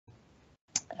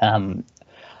Um,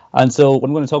 and so what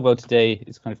I'm going to talk about today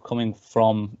is kind of coming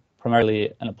from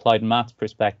primarily an applied maths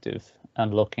perspective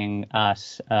and looking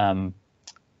at, I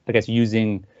guess,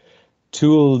 using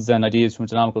tools and ideas from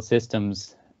dynamical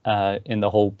systems in the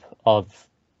hope of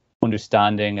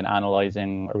understanding and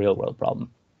analysing a real-world problem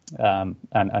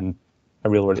and a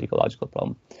real-world ecological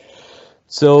problem.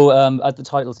 So as the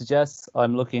title suggests,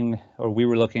 we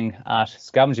were looking at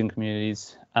scavenging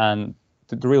communities, and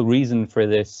the real reason for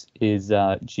this is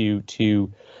due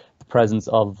to the presence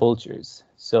of vultures.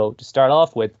 So to start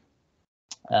off with,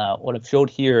 what I've showed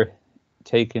here,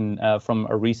 taken from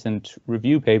a recent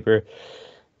review paper,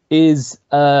 is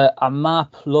a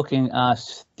map looking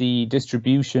at the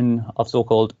distribution of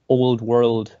so-called old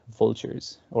world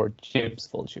vultures, or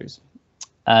gyps vultures.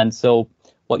 And so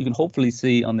what you can hopefully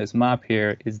see on this map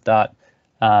here is that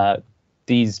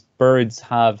these birds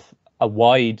have a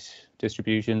wide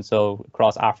distribution, so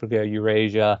across Africa,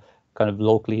 Eurasia, kind of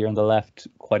locally here on the left,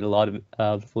 quite a lot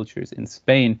of vultures in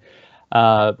Spain.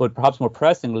 But perhaps more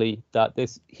pressingly, that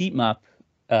this heat map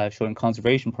showing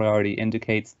conservation priority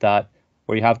indicates that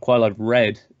where you have quite a lot of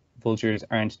red, vultures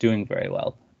aren't doing very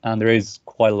well, and there is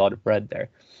quite a lot of red there.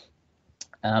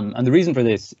 And the reason for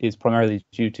this is primarily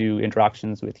due to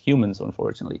interactions with humans,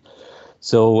 unfortunately.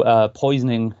 So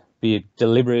poisoning, be it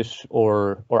deliberate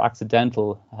or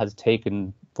accidental, has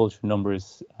taken vulture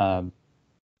numbers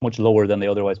much lower than they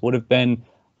otherwise would have been.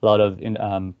 A lot of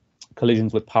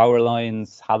collisions with power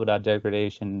lines, habitat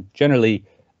degradation. Generally,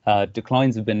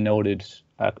 declines have been noted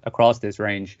across this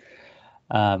range.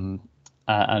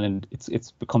 And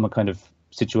it's become a kind of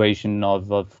situation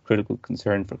of critical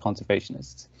concern for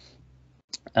conservationists.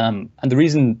 And the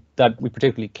reason that we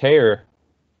particularly care,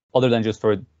 other than just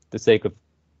for the sake of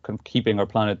kind of keeping our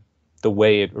planet the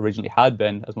way it originally had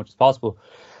been as much as possible,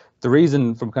 the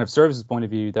reason from kind of services point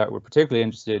of view that we're particularly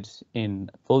interested in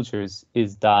vultures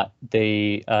is that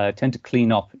they tend to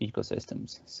clean up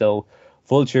ecosystems. So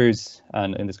vultures,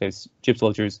 and in this case gyps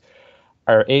vultures,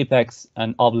 are apex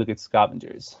and obligate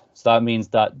scavengers. So that means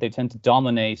that they tend to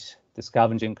dominate the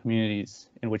scavenging communities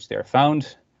in which they are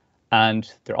found,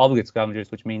 and they're obligate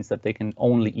scavengers, which means that they can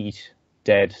only eat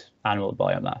dead animal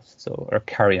biomass, so or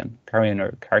carrion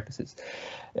or carcasses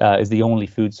is the only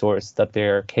food source that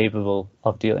they're capable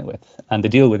of dealing with, and they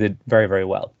deal with it very, very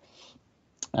well.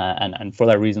 And for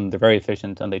that reason, they're very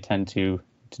efficient, and they tend to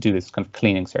do this kind of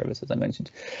cleaning service, as I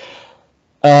mentioned.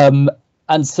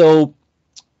 And so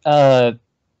a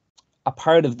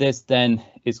part of this then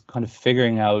is kind of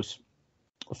figuring out,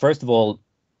 first of all,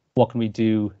 what can we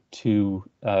do to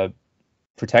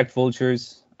protect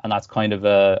vultures, and that's kind of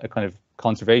a kind of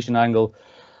conservation angle.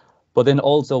 But then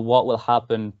also what will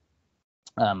happen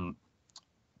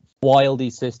while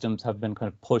these systems have been kind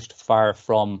of pushed far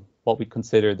from what we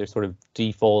consider their sort of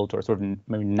default or sort of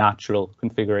maybe natural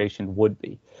configuration would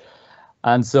be.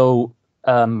 And so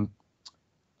an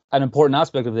important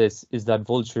aspect of this is that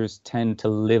vultures tend to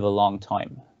live a long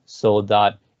time, so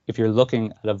that if you're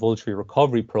looking at a vulture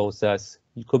recovery process,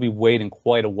 you could be waiting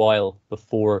quite a while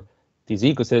before these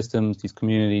ecosystems, these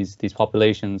communities, these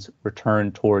populations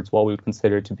return towards what we would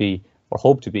consider to be, or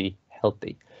hope to be,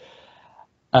 healthy.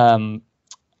 But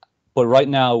right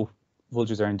now,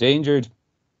 vultures are endangered,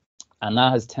 and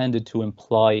that has tended to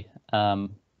imply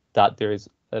that there is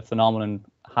a phenomenon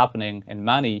happening in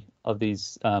many of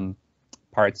these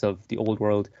parts of the old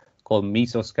world called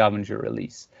mesoscavenger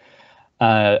release.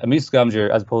 A mesoscavenger,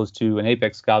 as opposed to an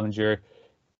apex scavenger,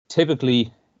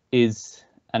 typically is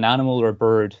an animal or a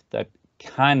bird that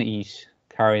can eat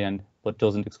carrion but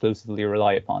doesn't exclusively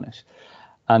rely upon it.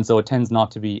 And so it tends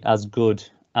not to be as good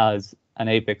as an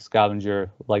apex scavenger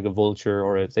like a vulture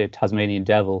or, say, a Tasmanian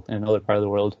devil in another part of the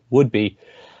world would be.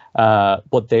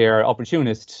 But they are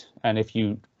opportunists, and if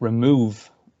you remove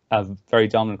a very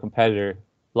dominant competitor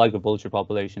like a vulture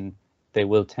population, they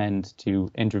will tend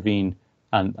to intervene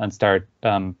and start,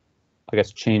 I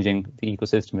guess, changing the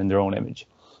ecosystem in their own image.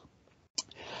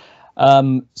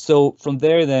 So from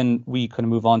there, then we kind of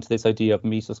move on to this idea of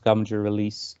mesoscavenger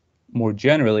release more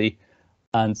generally.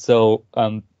 And so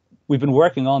we've been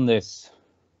working on this,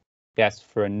 I guess,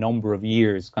 for a number of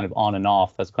years, kind of on and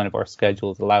off as kind of our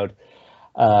schedules allowed.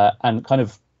 And kind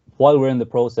of while we're in the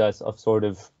process of sort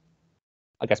of,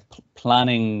 I guess,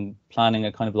 planning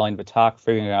a kind of line of attack,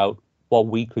 figuring out what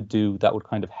we could do that would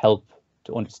kind of help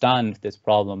to understand this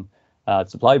problem,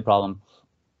 supply problem,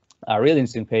 a really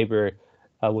interesting paper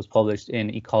was published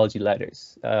in Ecology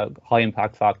Letters, high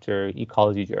impact factor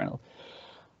ecology journal.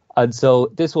 And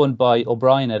so this one by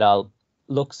O'Brien et al.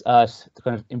 Looks at the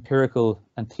kind of empirical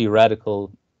and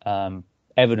theoretical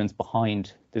evidence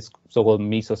behind this so-called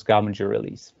mesoscavenger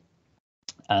release.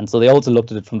 And so they also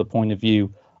looked at it from the point of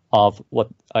view of what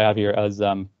I have here as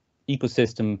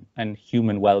ecosystem and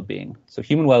human well-being. So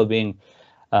human well-being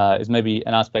is maybe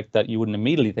an aspect that you wouldn't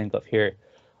immediately think of here,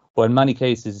 but in many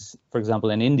cases, for example,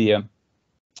 in India,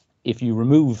 if you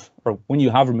remove, or when you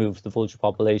have removed the vulture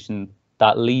population,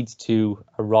 that leads to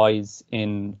a rise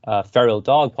in feral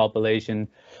dog population.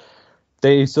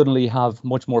 They suddenly have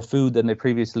much more food than they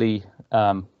previously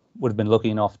would have been lucky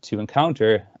enough to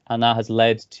encounter, and that has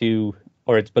led to,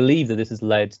 or it's believed that this has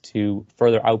led to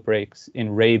further outbreaks in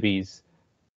rabies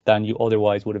than you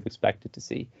otherwise would have expected to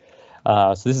see.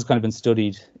 So this has kind of been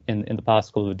studied in the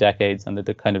past couple of decades, and that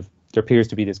there appears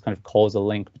to be this kind of causal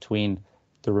link between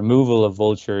the removal of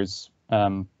vultures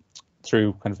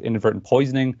through kind of inadvertent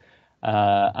poisoning,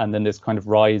 and then this kind of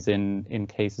rise in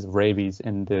cases of rabies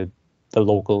in the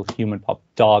local human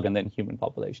dog and then human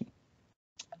population.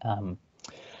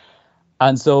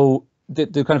 And so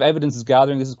the kind of evidence is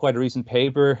gathering. This is quite a recent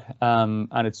paper,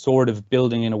 and it's sort of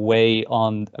building in a way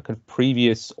on a kind of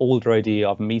previous older idea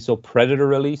of mesopredator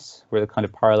release, where the kind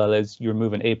of parallel is you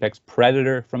remove an apex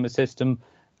predator from a system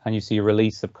and you see a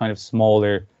release of kind of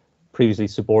smaller, previously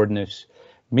subordinate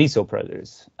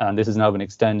mesopredators. And this has now been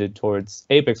extended towards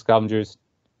apex scavengers,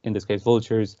 in this case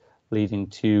vultures, leading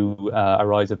to a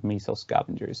rise of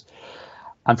meso-scavengers.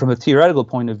 And from a theoretical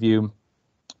point of view,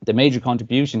 the major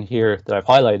contribution here that I've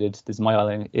highlighted, this is my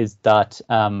highlighting, is that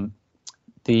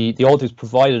the authors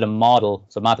provided a model,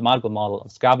 so a mathematical model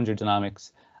of scavenger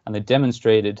dynamics, and they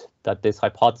demonstrated that this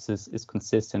hypothesis is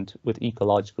consistent with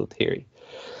ecological theory.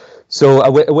 So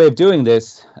a way of doing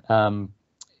this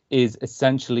is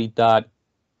essentially that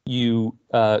you,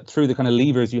 through the kind of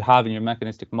levers you have in your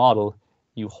mechanistic model,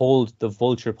 you hold the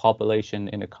vulture population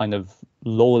in a kind of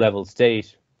low-level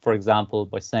state, for example,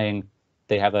 by saying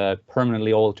they have a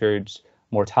permanently altered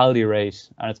mortality rate,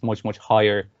 and it's much, much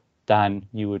higher than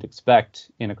you would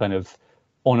expect in a kind of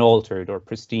unaltered or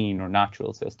pristine or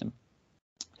natural system.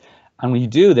 And when you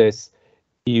do this,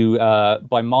 you,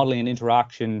 by modeling an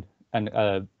interaction and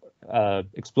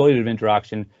exploitative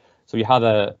interaction, so you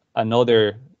have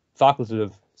another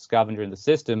facultative scavenger in the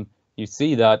system, you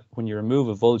see that when you remove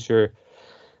a vulture,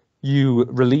 you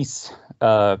release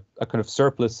a kind of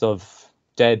surplus of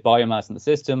dead biomass in the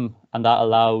system, and that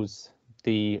allows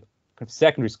the kind of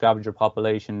secondary scavenger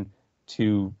population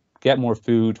to get more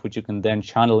food, which you can then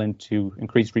channel into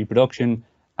increased reproduction,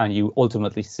 and you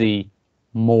ultimately see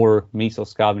more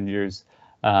meso-scavengers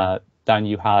than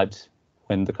you had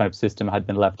when the kind of system had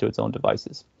been left to its own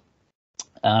devices.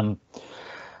 And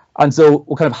so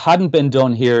what kind of hadn't been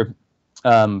done here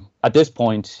at this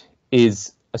point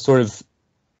is a sort of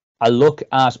a look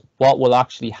at what will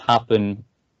actually happen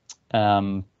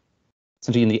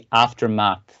essentially in the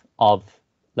aftermath of,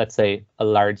 let's say, a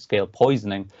large-scale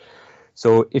poisoning.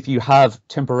 So if you have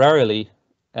temporarily,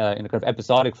 in a kind of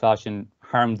episodic fashion,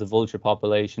 harmed the vulture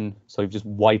population, so you've just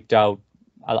wiped out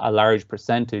a large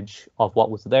percentage of what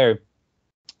was there,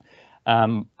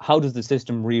 how does the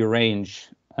system rearrange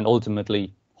and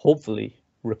ultimately, hopefully,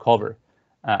 recover?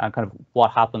 And kind of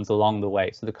what happens along the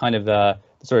way? So the kind of the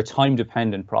sort of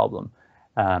time-dependent problem,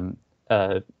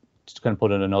 to kind of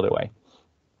put it another way.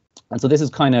 And so this is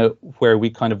kind of where we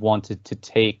kind of wanted to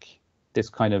take this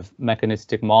kind of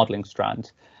mechanistic modeling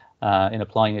strand in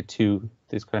applying it to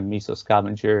this kind of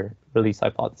meso-scavenger release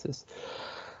hypothesis.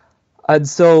 And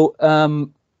so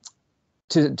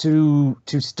to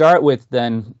start with,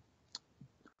 then,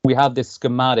 we have this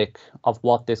schematic of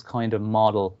what this kind of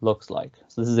model looks like.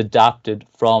 So this is adapted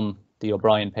from the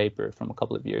O'Brien paper from a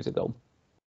couple of years ago.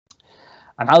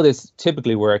 And how this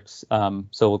typically works,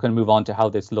 so we'll kind of move on to how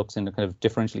this looks in a kind of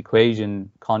differential equation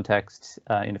context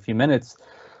in a few minutes.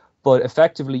 But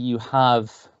effectively, you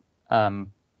have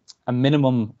a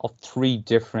minimum of 3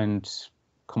 different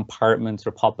compartments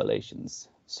or populations.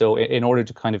 So in order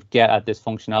to kind of get at this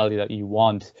functionality that you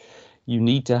want, you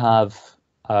need to have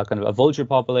kind of a vulture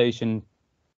population,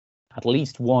 at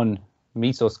least one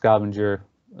meso-scavenger.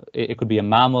 It could be a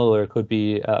mammal or it could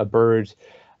be a bird,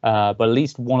 but at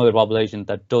least one other population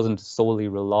that doesn't solely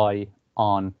rely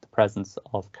on the presence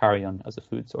of carrion as a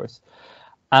food source.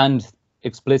 And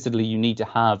explicitly, you need to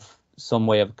have some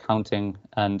way of counting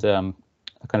and a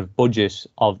kind of budget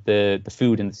of the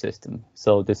food in the system.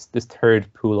 So this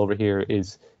third pool over here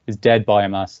is dead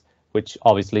biomass, which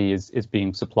obviously is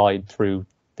being supplied through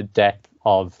the death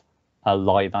of a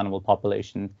live animal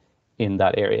population in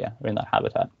that area or in that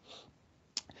habitat.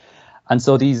 And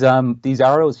so these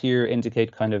arrows here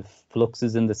indicate kind of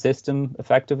fluxes in the system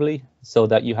effectively, so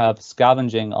that you have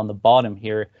scavenging on the bottom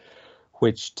here,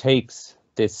 which takes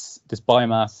this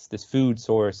biomass, this food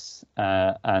source,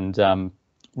 and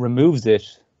removes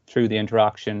it through the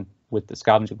interaction with the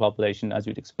scavenging population, as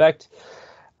you'd expect.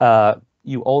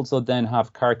 You also then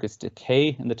have carcass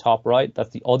decay in the top right.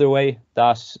 That's the other way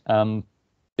that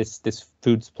this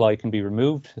food supply can be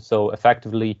removed. So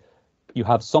effectively, you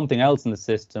have something else in the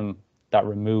system that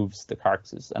removes the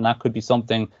carcasses, and that could be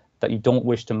something that you don't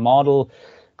wish to model.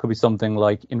 It could be something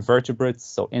like invertebrates,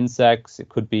 so insects. It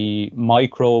could be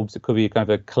microbes. It could be kind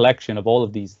of a collection of all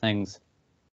of these things.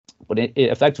 But it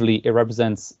effectively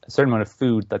represents a certain amount of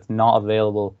food that's not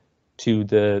available to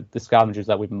the scavengers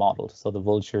that we've modeled, so the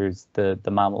vultures, the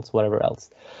mammals, whatever else.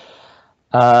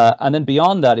 And then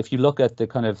beyond that, if you look at the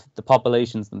kind of the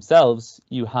populations themselves,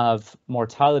 you have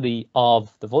mortality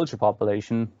of the vulture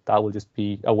population. That will just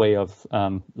be a way of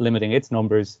limiting its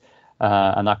numbers,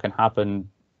 and that can happen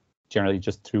generally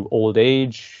just through old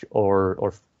age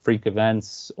or freak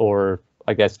events, or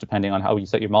I guess depending on how you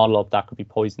set your model up, that could be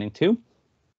poisoning too.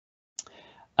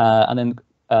 And then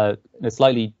in a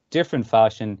slightly different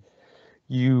fashion,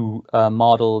 you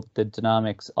model the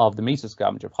dynamics of the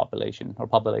mesoscavenger population or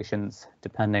populations,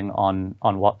 depending on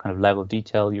what kind of level of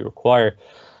detail you require.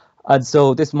 And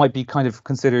so this might be kind of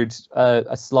considered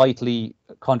a slightly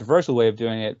controversial way of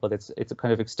doing it, but it's a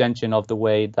kind of extension of the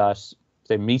way that,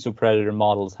 say, mesopredator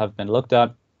models have been looked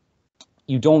at.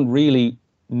 You don't really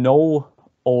know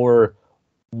or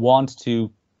want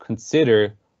to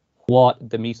consider what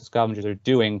the mesoscavengers are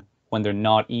doing when they're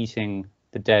not eating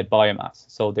the dead biomass.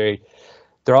 So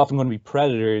they're often going to be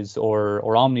predators or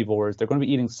omnivores. They're going to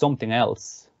be eating something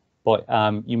else, but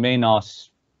you may not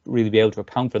really be able to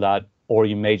account for that, or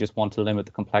you may just want to limit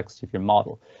the complexity of your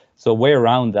model. So a way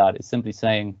around that is simply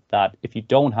saying that if you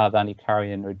don't have any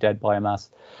carrion or dead biomass,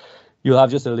 you'll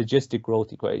have just a logistic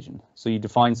growth equation. So you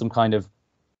define some kind of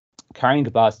carrying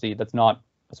capacity that's not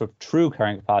a sort of true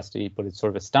carrying capacity, but it's sort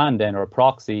of a stand-in or a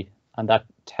proxy, and that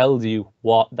tells you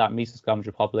what that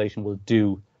mesoscavenger population will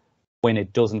do when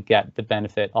it doesn't get the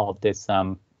benefit of this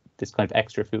this kind of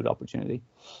extra food opportunity.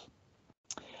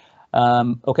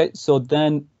 Okay, so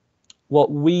then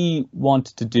what we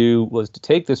wanted to do was to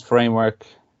take this framework,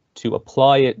 to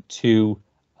apply it to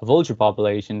a vulture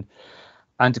population,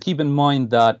 and to keep in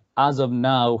mind that as of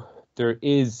now, there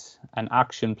is an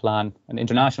action plan, an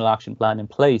international action plan in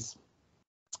place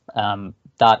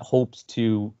that hopes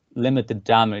to limit the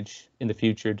damage in the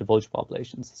future to vulture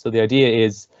populations. So the idea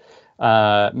is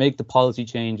make the policy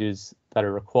changes that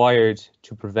are required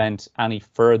to prevent any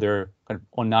further kind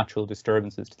of unnatural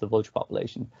disturbances to the vulture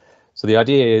population. So the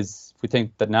idea is, we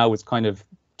think that now is kind of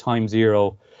time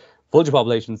zero. Vulture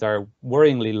populations are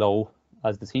worryingly low,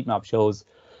 as this heat map shows,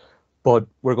 but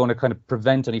we're going to kind of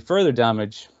prevent any further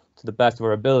damage to the best of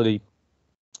our ability.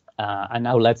 And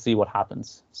now let's see what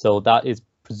happens. So that is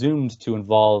presumed to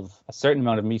involve a certain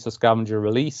amount of mesoscavenger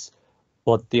release,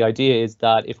 but the idea is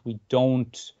that if we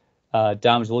don't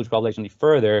damage the vulture population any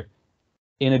further,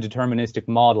 in a deterministic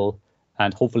model,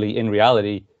 and hopefully in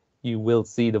reality, you will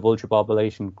see the vulture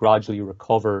population gradually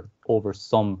recover over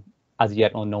some as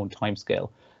yet unknown timescale.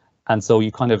 And so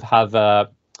you kind of have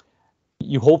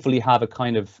you hopefully have a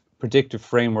kind of predictive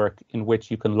framework in which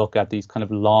you can look at these kind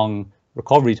of long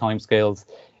recovery timescales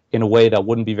in a way that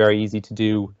wouldn't be very easy to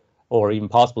do or even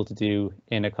possible to do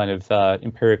in a kind of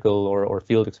empirical or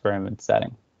field experiment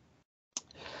setting.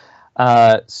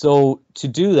 So to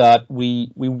do that,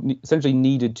 we essentially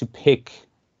needed to pick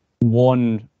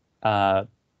one, I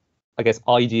guess,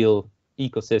 ideal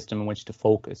ecosystem in which to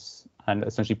focus and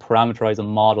essentially parameterize a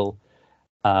model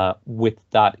with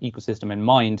that ecosystem in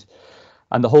mind.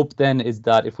 And the hope then is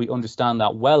that if we understand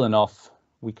that well enough,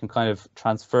 we can kind of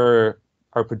transfer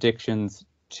our predictions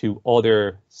to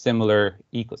other similar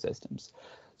ecosystems.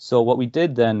 So what we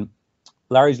did then,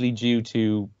 largely due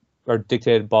to or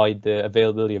dictated by the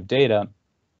availability of data,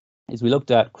 is we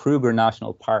looked at Kruger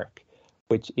National Park,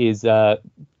 which is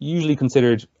usually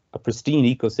considered a pristine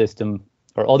ecosystem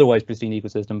or otherwise pristine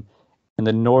ecosystem in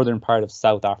the northern part of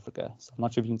South Africa. So I'm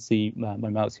not sure if you can see my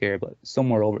mouse here, but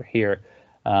somewhere over here,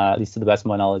 at least to the best of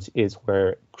my knowledge, is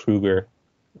where Kruger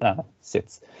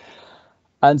sits.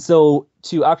 And so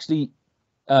to actually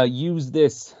use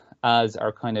this as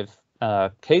our kind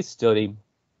of case study,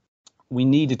 we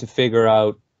needed to figure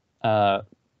out,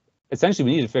 essentially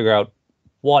we needed to figure out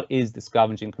what is the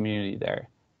scavenging community there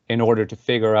in order to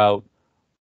figure out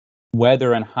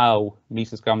whether and how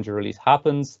mesoscavenger release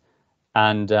happens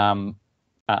and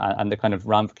the kind of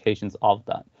ramifications of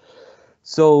that.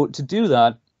 So to do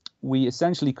that, we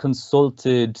essentially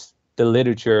consulted the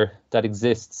literature that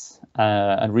exists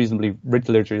and reasonably rich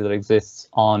literature that exists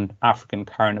on African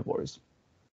carnivores.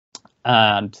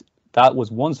 And that was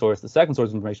one source. The second source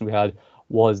of information we had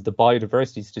was the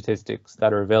biodiversity statistics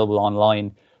that are available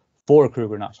online for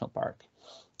Kruger National Park.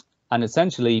 And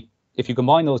essentially, if you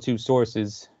combine those two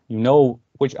sources, you know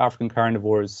which African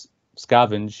carnivores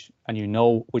scavenge, and you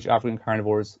know which African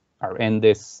carnivores are in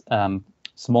this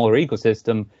smaller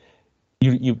ecosystem,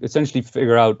 you essentially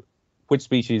figure out which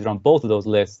species are on both of those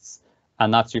lists,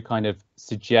 and that's your kind of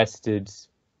suggested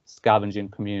scavenging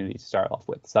community to start off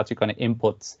with. So that's your kind of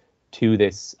inputs to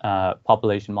this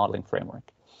population modeling framework.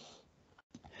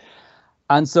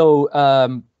 And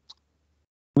so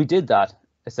we did that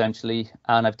essentially,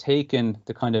 and I've taken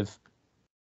the kind of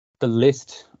the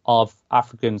list of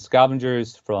African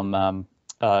scavengers from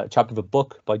a chapter of a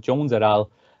book by Jones et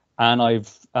al, and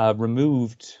I've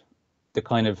removed the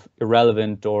kind of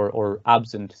irrelevant or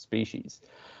absent species.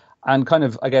 And kind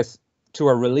of, I guess, to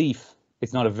our relief,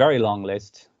 it's not a very long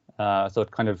list, so it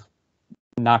kind of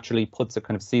naturally puts a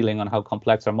kind of ceiling on how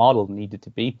complex our model needed to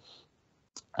be.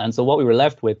 And so what we were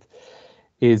left with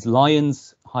is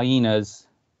lions, hyenas,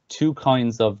 two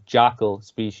kinds of jackal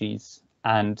species,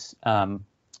 and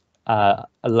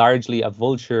largely a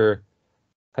vulture,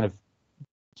 kind of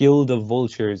guild of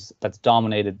vultures that's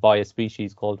dominated by a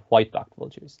species called white-backed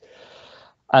vultures.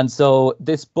 And so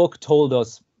this book told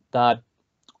us that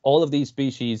all of these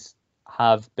species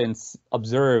have been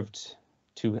observed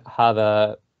to have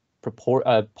a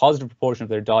positive proportion of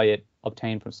their diet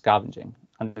obtained from scavenging.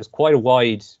 And there's quite a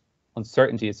wide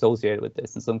uncertainty associated with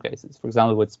this in some cases. For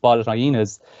example, with spotted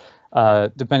hyenas,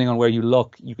 depending on where you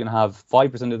look, you can have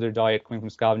 5% of their diet coming from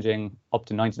scavenging up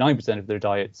to 99% of their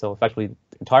diet. So effectively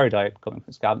the entire diet coming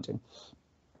from scavenging.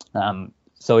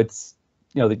 So it's,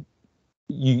 you know,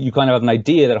 you kind of have an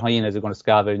idea that hyenas are going to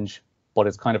scavenge, but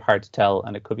it's kind of hard to tell,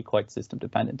 and it could be quite system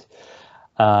dependent.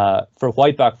 For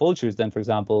white-backed vultures, then, for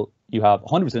example, you have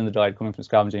 100% of the diet coming from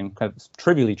scavenging, kind of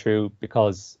trivially true,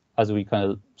 because as we kind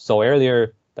of saw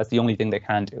earlier, that's the only thing they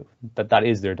can do. That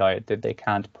is their diet. That they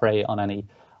can't prey on any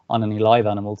live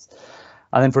animals.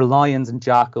 And then for lions and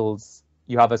jackals,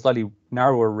 you have a slightly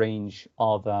narrower range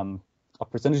of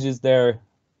percentages there,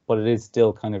 but it is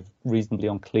still kind of reasonably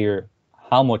unclear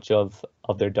how much of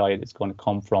their diet is going to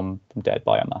come from dead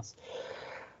biomass.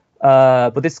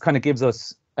 But this kind of gives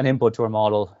us an input to our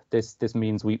model. This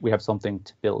means we have something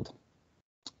to build.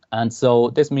 And so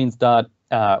this means that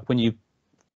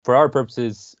for our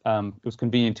purposes, it was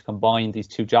convenient to combine these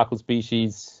two jackal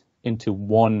species into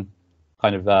one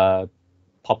kind of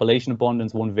population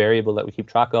abundance, one variable that we keep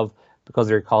track of, because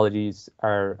their ecologies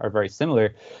are very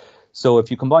similar. So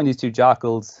if you combine these two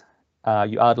jackals,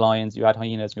 you add lions, you add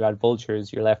hyenas, you add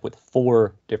vultures, you're left with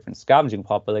 4 different scavenging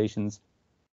populations.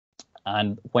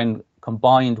 And when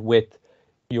combined with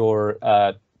your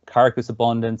carcass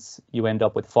abundance, you end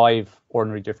up with 5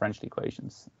 ordinary differential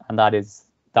equations, and that is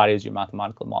your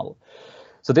mathematical model.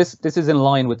 So this is in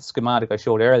line with the schematic I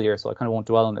showed earlier, so I kind of won't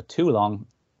dwell on it too long.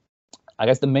 I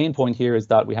guess the main point here is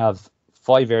that we have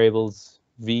 5 variables,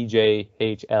 V, J,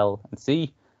 H, L, and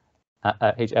C,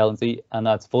 and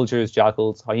that's vultures,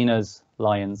 jackals, hyenas,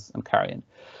 lions, and carrion.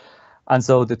 And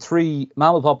so the 3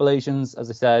 mammal populations, as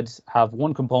I said, have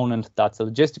one component that's a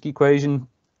logistic equation,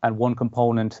 and one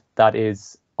component that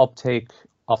is uptake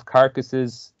of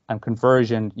carcasses and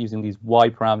conversion using these Y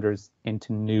parameters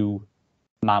into new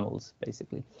mammals,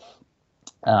 basically.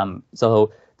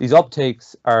 So these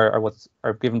uptakes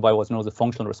are given by what's known as a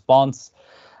functional response,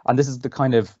 and this is the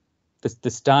kind of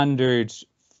the standard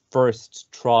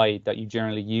first try that you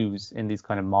generally use in these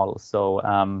kind of models. So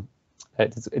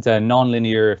it's a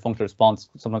nonlinear functional response,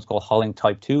 sometimes called Holling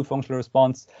type 2 functional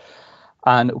response,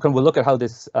 and we'll look at how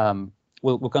this.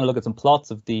 We'll kind of look at some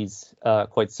plots of these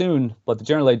quite soon, but the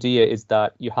general idea is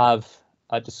that you have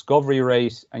a discovery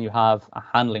rate and you have a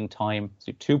handling time,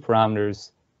 so 2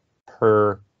 parameters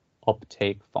per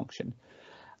uptake function.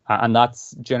 And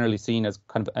that's generally seen as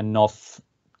kind of enough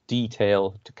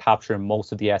detail to capture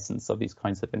most of the essence of these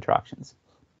kinds of interactions.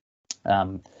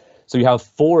 So you have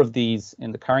 4 of these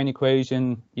in the carrying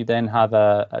equation. You then have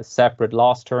a separate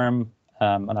loss term,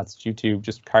 and that's due to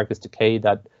just carcass decay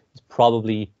that is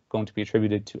probably going to be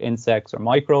attributed to insects or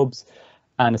microbes,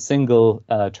 and a single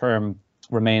term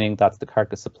remaining, that's the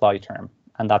carcass supply term,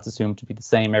 and that's assumed to be the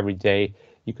same every day.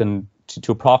 You can,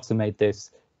 to approximate this,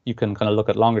 you can kind of look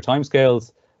at longer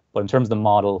timescales, but in terms of the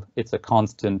model, it's a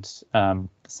constant, the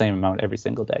same amount every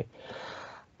single day.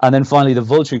 And then finally, the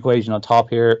vulture equation on top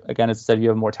here, again, as I said, you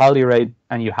have a mortality rate,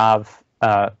 and you have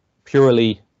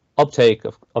purely uptake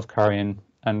of carrion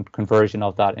and conversion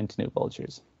of that into new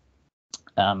vultures.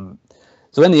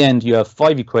 So in the end, you have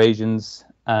 5 equations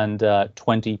and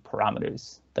 20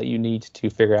 parameters that you need to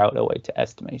figure out a way to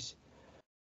estimate.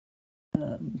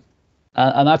 And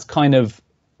that's kind of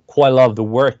quite a lot of the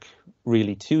work,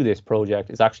 really, to this project,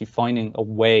 is actually finding a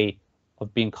way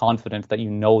of being confident that you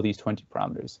know these 20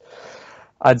 parameters.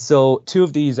 And so two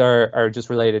of these are just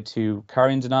related to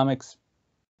carrion dynamics.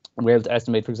 We're able to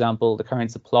estimate, for example, the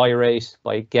current supply rate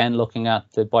by again looking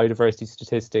at the biodiversity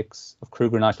statistics of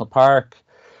Kruger National Park,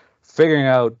 figuring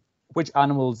out which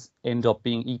animals end up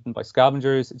being eaten by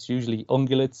scavengers. It's usually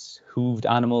ungulates, hooved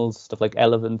animals, stuff like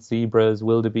elephants, zebras,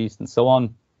 wildebeest, and so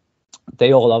on.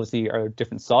 They all obviously are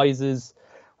different sizes.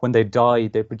 When they die,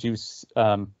 they produce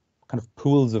kind of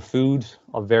pools of food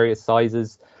of various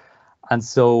sizes. And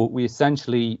so we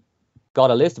essentially got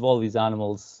a list of all of these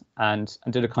animals and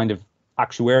did a kind of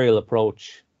actuarial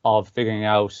approach of figuring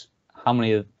out how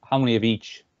many of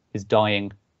each is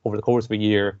dying over the course of a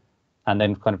year, and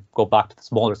then kind of go back to the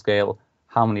smaller scale,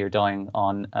 how many are dying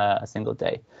on a single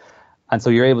day. And so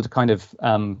you're able to kind of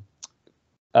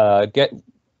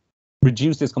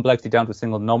reduce this complexity down to a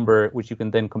single number, which you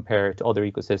can then compare to other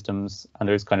ecosystems. And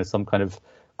there's kind of some kind of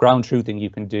ground truthing you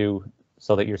can do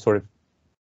so that you're sort of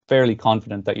fairly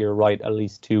confident that you're right at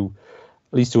least to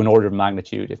an order of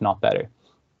magnitude, if not better.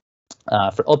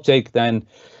 For uptake, then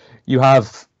you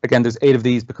have, again, there's 8 of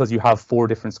these because you have 4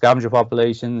 different scavenger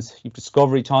populations. You have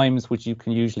discovery times, which you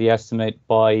can usually estimate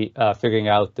by figuring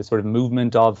out the sort of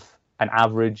movement of an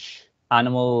average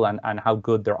animal and how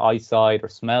good their eyesight or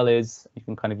smell is. You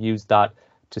can kind of use that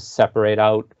to separate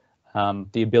out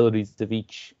the abilities of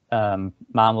each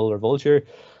mammal or vulture.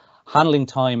 Handling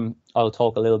time, I'll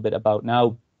talk a little bit about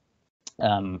now.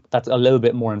 That's a little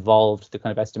bit more involved, the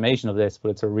kind of estimation of this, but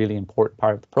it's a really important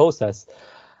part of the process.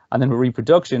 And then with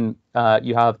reproduction,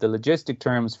 you have the logistic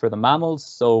terms for the mammals.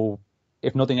 So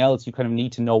if nothing else, you kind of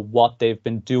need to know what they've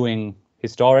been doing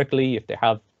historically. If they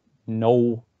have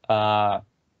no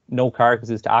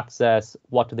carcasses to access,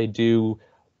 what do they do?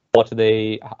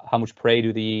 How much prey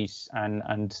do they eat?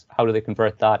 And how do they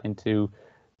convert that into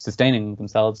sustaining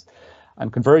themselves?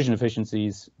 And conversion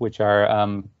efficiencies, which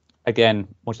are, again,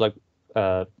 much like,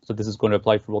 so this is going to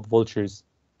apply for both vultures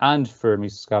and for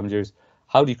mesoscavengers.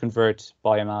 How do you convert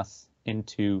biomass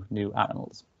into new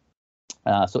animals?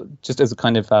 So just as a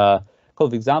kind of couple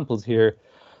of examples here,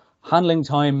 handling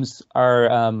times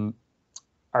are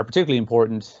particularly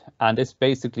important, and this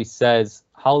basically says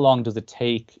how long does it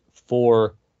take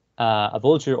for a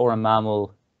vulture or a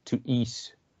mammal to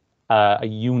eat a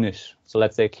unit, so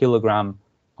let's say a kilogram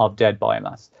of dead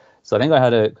biomass. So I think I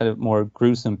had a kind of more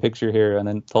gruesome picture here and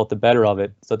then thought the better of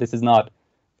it. So this is not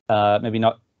maybe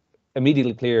not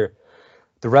immediately clear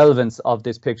the relevance of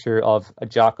this picture of a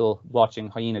jackal watching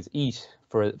hyenas eat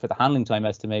for the handling time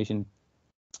estimation.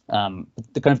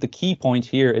 The key point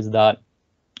here is that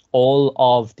all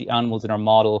of the animals in our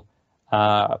model,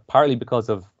 partly because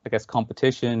of, I guess,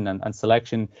 competition and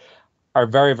selection, are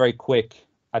very, very quick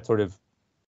at sort of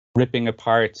ripping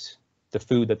apart the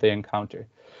food that they encounter.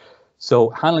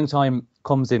 So handling time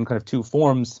comes in kind of 2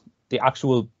 forms: the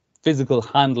actual physical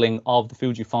handling of the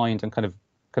food you find and kind of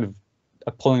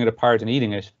pulling it apart and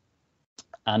eating it,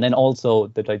 and then also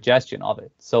the digestion of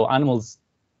it. So animals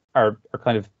are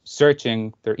kind of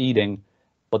searching, they're eating,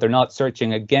 but they're not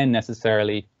searching again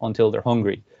necessarily until they're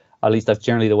hungry. At least that's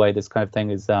generally the way this kind of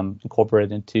thing is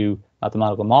incorporated into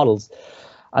mathematical models.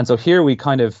 And so here we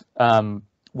kind of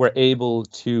were able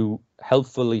to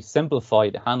helpfully simplify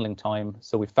the handling time.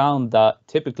 So we found that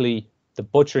typically the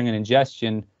butchering and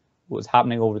ingestion was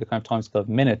happening over the kind of time scale of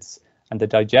minutes, and the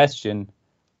digestion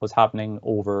was happening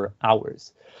over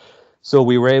hours. So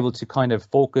we were able to kind of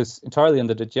focus entirely on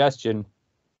the digestion,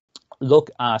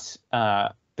 look at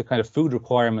the kind of food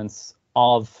requirements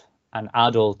of an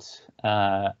adult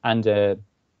and a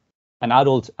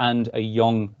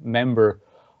young member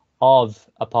of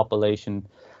a population,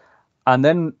 and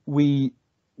then we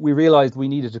realized we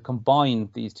needed to combine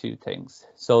these 2 things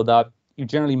so that you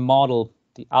generally model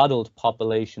the adult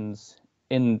populations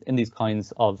in these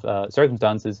kinds of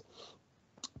circumstances,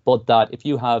 but that if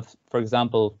you have, for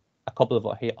example, a couple of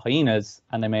hyenas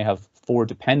and they may have 4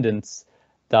 dependents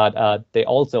that they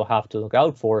also have to look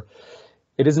out for,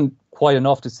 it isn't quite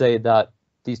enough to say that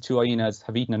these 2 hyenas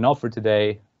have eaten enough for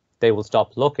today, they will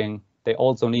stop looking. They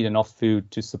also need enough food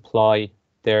to supply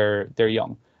their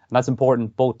young. And that's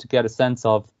important both to get a sense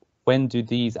of when do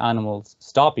these animals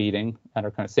stop eating and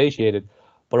are kind of satiated,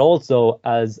 but also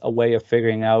as a way of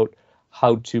figuring out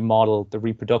how to model the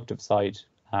reproductive side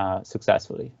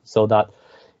successfully. So that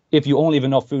if you only have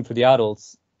enough food for the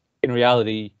adults, in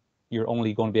reality, you're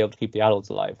only going to be able to keep the adults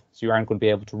alive. So you aren't going to be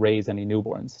able to raise any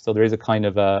newborns. So there is a kind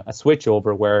of a switch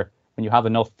over where when you have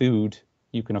enough food,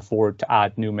 you can afford to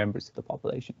add new members to the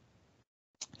population.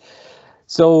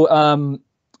 So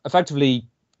effectively,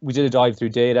 we did a dive through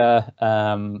data.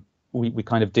 We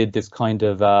kind of did this kind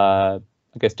of, I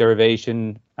guess,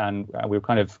 derivation, and we were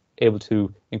kind of able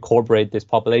to incorporate this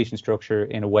population structure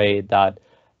in a way that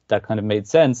that kind of made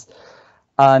sense.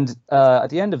 And at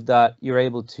the end of that, you're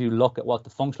able to look at what the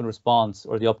functional response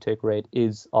or the uptake rate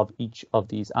is of each of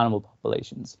these animal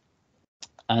populations.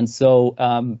 And so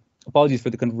apologies for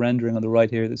the kind of rendering on the right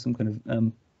here. There's some kind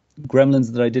of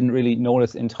gremlins that I didn't really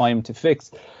notice in time to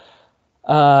fix.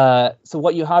 So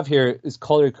what you have here is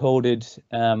color coded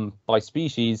by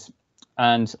species.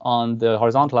 And on the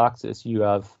horizontal axis, you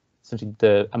have essentially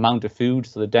the amount of food,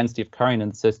 so the density of carrion in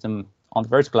the system. On the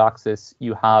vertical axis,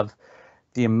 you have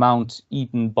the amount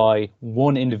eaten by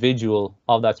one individual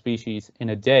of that species in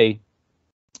a day.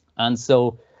 And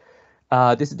so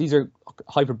these are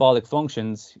hyperbolic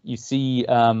functions. You see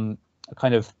a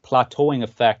kind of plateauing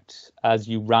effect as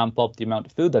you ramp up the amount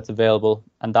of food that's available,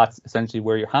 and that's essentially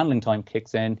where your handling time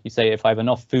kicks in. You say, if I have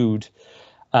enough food,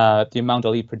 the amount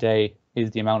I'll eat per day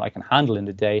is the amount I can handle in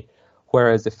a day.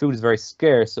 Whereas if food is very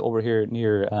scarce, over here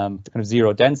near the kind of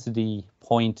zero density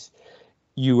point,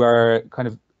 you are kind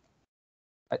of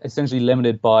essentially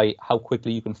limited by how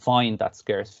quickly you can find that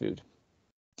scarce food.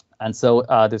 And so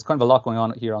there's kind of a lot going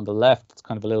on here on the left. It's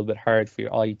kind of a little bit hard for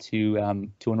your eye to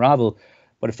unravel.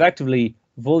 But effectively,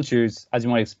 vultures, as you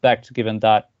might expect, given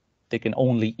that they can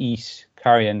only eat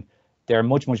carrion, they're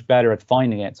much, much better at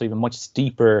finding it. So you have a much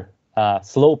steeper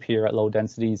slope here at low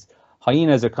densities.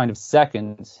 Hyenas are kind of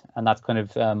second, and that's kind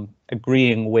of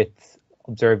agreeing with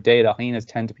observed data. Hyenas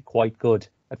tend to be quite good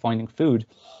at finding food.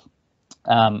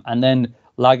 And then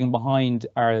lagging behind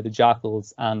are the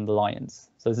jackals and the lions.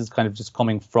 So this is kind of just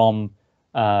coming from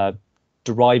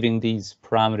deriving these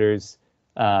parameters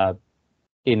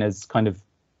in as kind of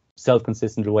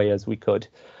self-consistent a way as we could.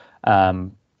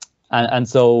 And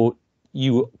so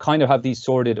you kind of have these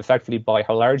sorted effectively by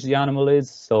how large the animal is.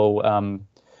 So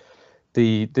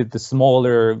the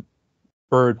smaller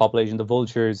bird population, the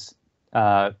vultures,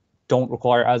 don't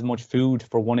require as much food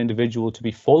for one individual to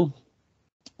be full.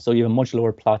 So you have a much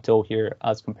lower plateau here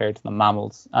as compared to the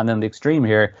mammals. And then the extreme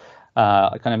here,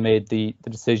 I kind of made the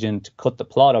decision to cut the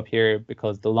plot up here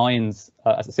because the lions,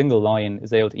 as a single lion,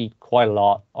 is able to eat quite a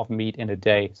lot of meat in a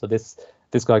day. So this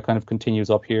guy kind of continues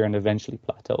up here and eventually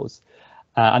plateaus.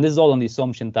 And this is all on the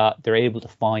assumption that they're able to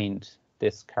find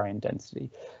this carrion density.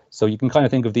 So you can kind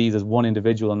of think of these as one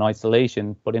individual in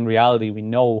isolation, but in reality, we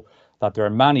know that there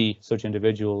are many such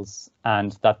individuals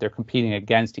and that they're competing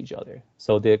against each other.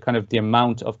 So the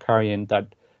amount of carrion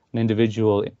that an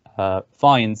individual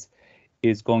finds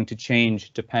is going to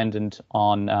change dependent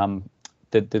on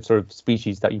the sort of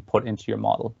species that you put into your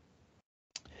model.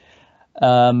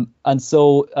 And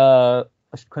so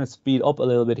I should kind of speed up a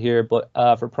little bit here, but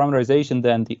for parameterization,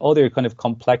 then the other kind of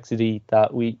complexity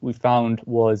that we found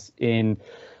was in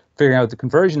figuring out the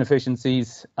conversion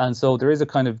efficiencies. And so there is a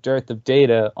kind of dearth of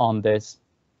data on this.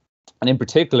 And in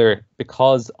particular,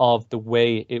 because of the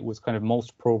way it was kind of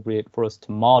most appropriate for us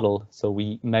to model. So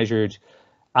we measured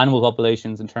animal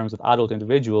populations in terms of adult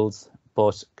individuals,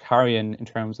 but carrion in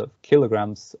terms of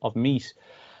kilograms of meat.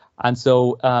 And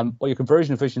so what your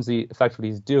conversion efficiency effectively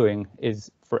is doing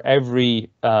is for every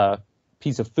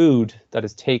piece of food that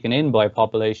is taken in by a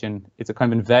population, it's a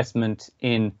kind of investment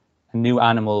in a new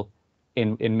animal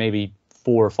in maybe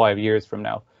 4 or 5 years from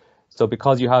now. So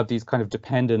because you have these kind of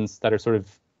dependents that are sort of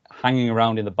hanging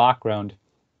around in the background,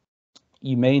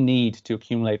 you may need to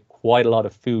accumulate quite a lot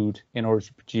of food in order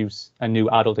to produce a new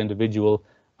adult individual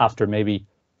after maybe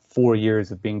 4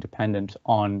 years of being dependent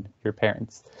on your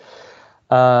parents.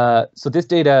 So this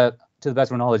data, to the best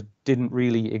of our knowledge, didn't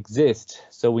really exist.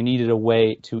 So we needed a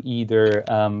way to either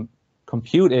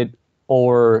compute it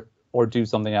or do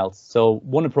something else. So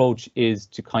one approach is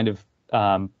to kind of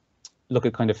look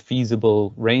at kind of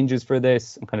feasible ranges for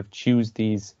this and kind of choose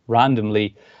these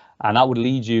randomly. And that would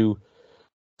lead you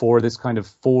for this kind of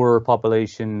 4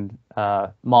 population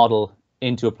model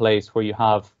into a place where you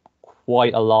have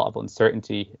quite a lot of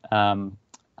uncertainty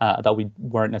that we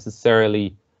weren't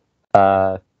necessarily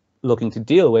looking to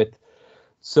deal with.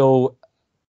 So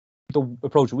the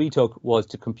approach we took was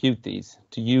to compute these,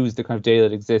 to use the kind of data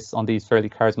that exists on these fairly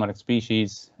charismatic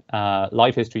species,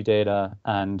 life history data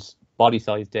and body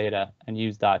size data, and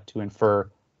use that to infer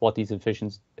what these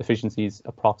efficiencies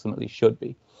approximately should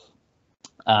be.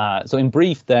 So in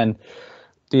brief, then,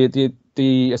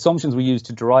 the assumptions we use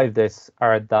to derive this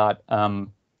are that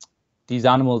these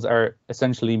animals are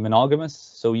essentially monogamous.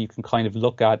 So you can kind of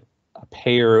look at a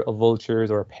pair of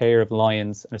vultures or a pair of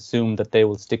lions and assume that they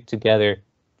will stick together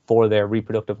for their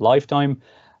reproductive lifetime.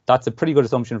 That's a pretty good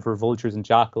assumption for vultures and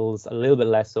jackals, a little bit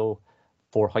less so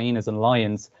for hyenas and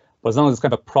lions. But as long as it's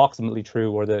kind of approximately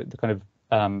true, or the kind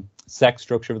of sex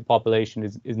structure of the population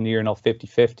is near enough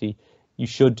 50-50, you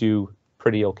should do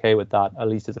pretty okay with that, at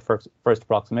least as a first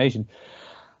approximation.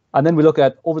 And then we look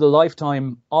at over the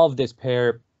lifetime of this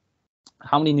pair,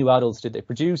 how many new adults did they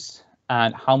produce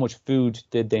and how much food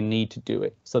did they need to do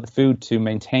it? So the food to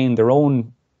maintain their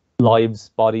own lives,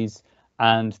 bodies,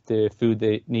 and the food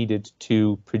they needed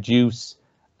to produce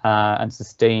and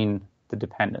sustain the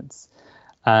dependents.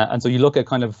 And so you look at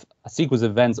kind of a sequence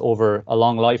of events over a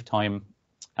long lifetime,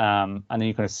 and then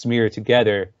you kind of smear it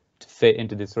together to fit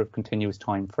into this sort of continuous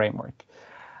time framework.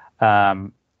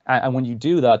 And when you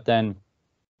do that, then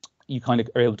you kind of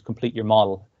are able to complete your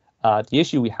model. The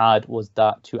issue we had was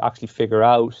that to actually figure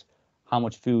out how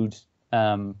much food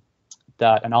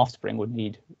that an offspring would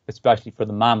need, especially for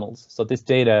the mammals. So this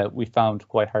data we found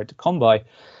quite hard to come by.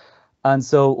 And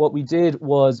so what we did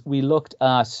was we looked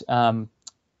at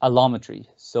allometry.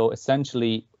 So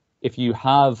essentially, if you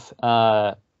have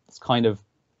this kind of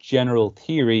general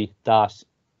theory that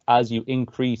as you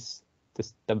increase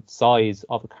the size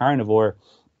of a carnivore,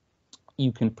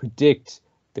 you can predict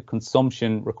the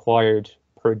consumption required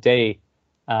per day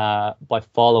by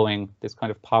following this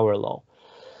kind of power law.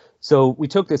 So we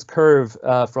took this curve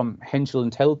from Henschel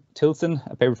and Tilson,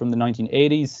 a paper from the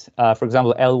 1980s. For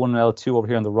example, L1 and L2 over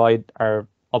here on the right are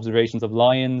observations of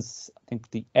lions. I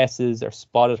think the S's are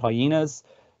spotted hyenas.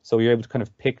 So you're able to kind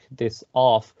of pick this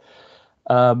off.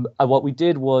 And what we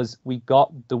did was we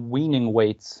got the weaning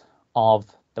weights of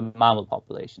the mammal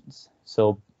populations.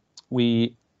 So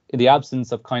we, in the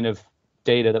absence of kind of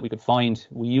data that we could find,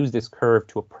 we used this curve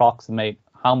to approximate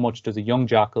how much does a young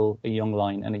jackal, a young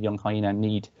lion, and a young hyena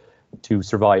need to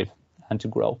survive and to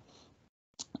grow.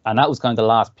 And that was kind of the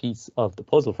last piece of the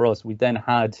puzzle for us. We then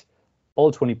had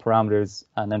all 20 parameters,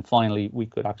 and then finally we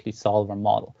could actually solve our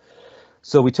model.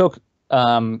 So we took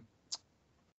this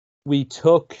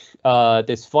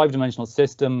 5-dimensional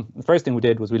system. The first thing we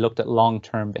did was we looked at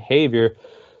long-term behavior.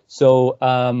 So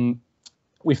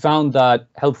we found that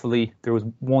helpfully there was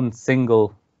one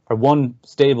stable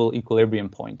equilibrium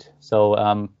point. So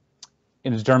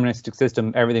in a deterministic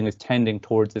system, everything is tending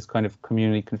towards this kind of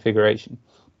community configuration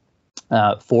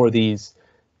for these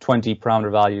 20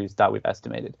 parameter values that we've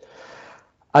estimated.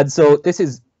 And so this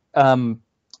is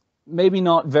maybe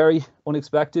not very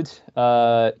unexpected.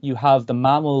 You have the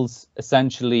mammals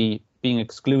essentially being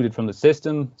excluded from the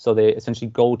system. So they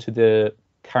essentially go to the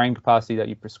carrying capacity that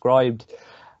you prescribed.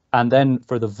 And then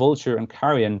for the vulture and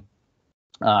carrion,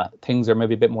 things are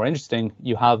maybe a bit more interesting.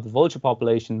 You have the vulture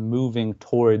population moving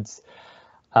towards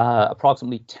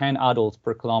approximately 10 adults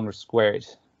per kilometer squared.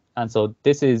 And so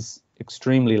this is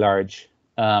extremely large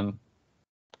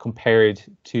compared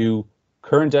to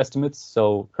current estimates.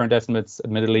 So current estimates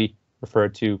admittedly refer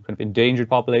to kind of endangered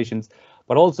populations,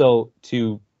 but also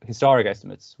to historic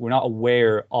estimates. We're not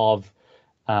aware of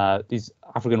these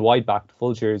African white-backed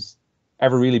vultures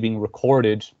ever really being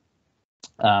recorded,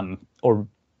 or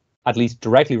at least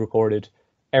directly recorded,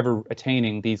 ever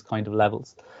attaining these kind of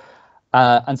levels.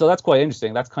 And so that's quite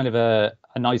interesting. That's kind of a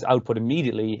nice output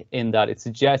immediately, in that it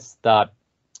suggests that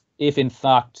if in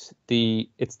fact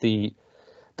it's the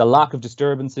lack of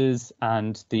disturbances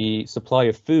and the supply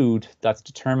of food that's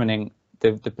determining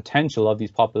the potential of these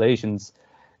populations,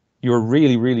 you're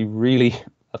really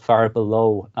far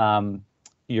below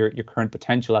your current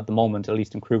potential at the moment, at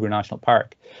least in Kruger National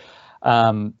Park.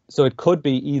 So it could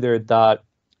be either that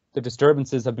the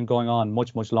disturbances have been going on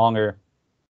much longer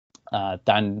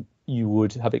than you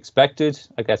would have expected,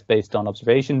 I guess, based on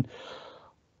observation,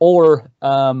 or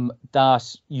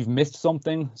that you've missed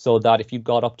something, so that if you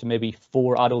got up to maybe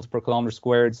 4 adults per kilometer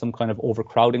squared, some kind of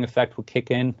overcrowding effect would kick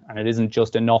in, and it isn't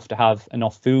just enough to have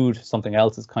enough food, something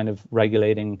else is kind of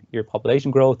regulating your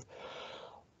population growth.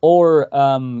 Or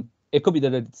it could be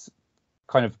that it's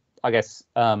kind of, I guess,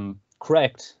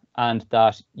 correct, and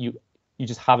that you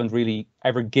just haven't really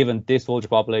ever given this vulture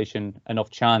population enough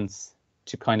chance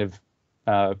to kind of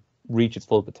reach its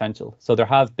full potential. So there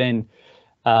have been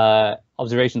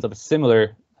observations of a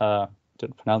similar, to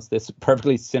pronounce this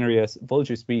perfectly, cinereous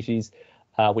vulture species,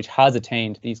 which has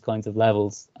attained these kinds of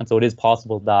levels. And so it is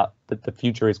possible that the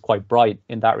future is quite bright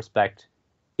in that respect,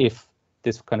 if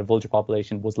this kind of vulture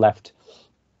population was left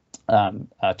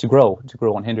to grow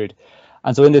unhindered.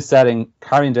 And so in this setting,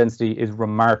 carrion density is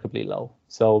remarkably low.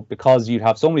 So because you'd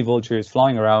have so many vultures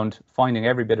flying around, finding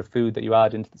every bit of food that you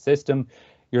add into the system,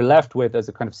 you're left with, as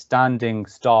a kind of standing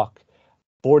stock,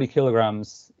 40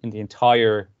 kilograms in the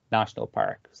entire national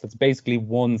park. So it's basically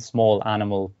one small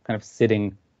animal kind of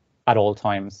sitting at all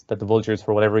times that the vultures,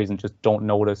 for whatever reason, just don't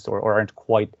notice or aren't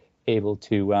quite able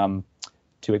to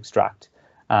extract.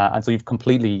 And so you've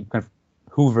completely kind of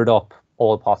hoovered up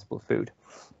all possible food.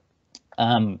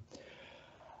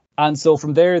 And so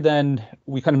from there, then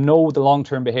we kind of know the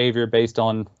long-term behavior based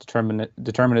on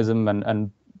determinism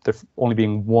and there only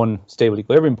being one stable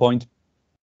equilibrium point.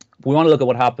 We want to look at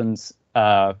what happens,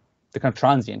 the kind of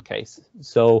transient case.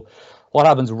 So what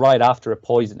happens right after a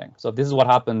poisoning? So if this is what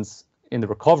happens in the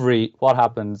recovery, what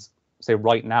happens, say,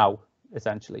 right now,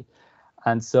 essentially?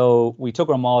 And so we took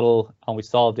our model and we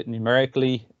solved it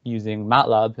numerically using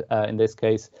MATLAB in this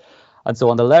case. And so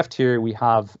on the left here, we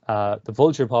have the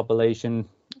vulture population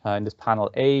in this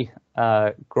panel A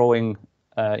growing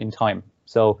in time.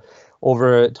 So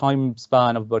over a time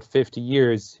span of about 50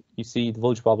 years, you see the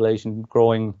vulture population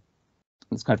growing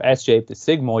this kind of S-shape, the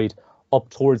sigmoid, up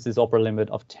towards this upper limit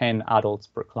of 10 adults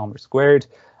per kilometer squared.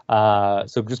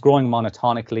 So just growing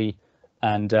monotonically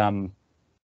and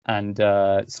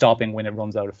stopping when it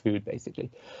runs out of food,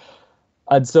 basically.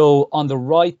 And so on the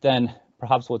right, then,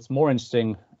 perhaps what's more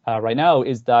interesting right now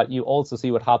is that you also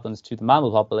see what happens to the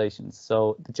mammal populations.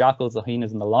 So the jackals, the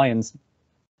hyenas, and the lions,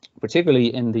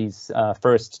 particularly in these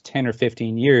first 10 or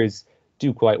 15 years,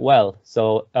 do quite well.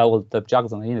 So well, the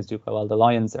jackals and the hyenas do quite well. The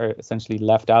lions are essentially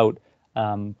left out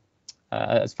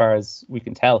as far as we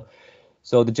can tell.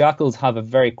 So the jackals have a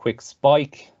very quick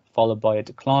spike, followed by a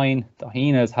decline. The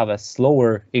hyenas have a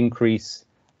slower increase,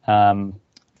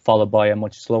 followed by a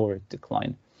much slower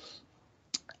decline.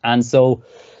 And so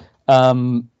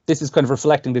this is kind of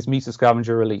reflecting this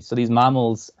mesoscavenger release. So these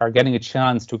mammals are getting a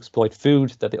chance to exploit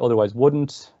food that they otherwise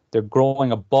wouldn't. They're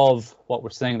growing above what we're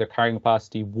saying their carrying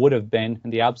capacity would have been in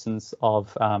the absence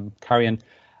of carrion,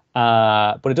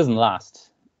 but it doesn't last.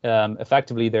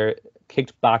 Effectively, they're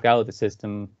kicked back out of the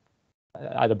system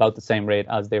at about the same rate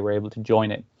as they were able to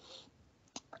join it.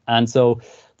 And so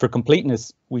for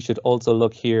completeness, we should also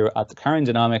look here at the carrion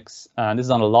dynamics, and this is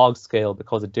on a log scale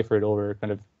because it differed over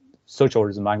kind of such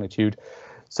orders of magnitude.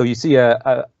 So you see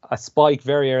a spike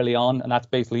very early on, and that's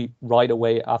basically right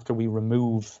away after we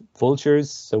remove vultures.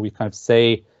 So we kind of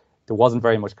say there wasn't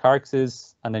very much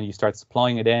carcasses, and then you start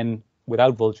supplying it in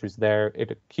without vultures there.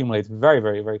 It accumulates very,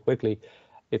 very, very quickly.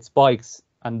 It spikes,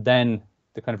 and then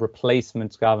the kind of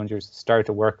replacement scavengers start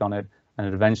to work on it, and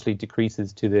it eventually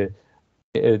decreases to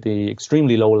the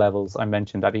extremely low levels I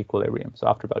mentioned at equilibrium. So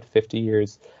after about 50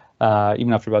 years,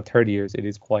 even after about 30 years, it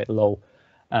is quite low.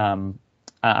 And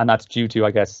that's due to,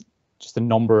 I guess, just the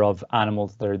number of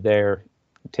animals that are there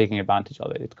taking advantage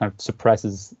of it. It kind of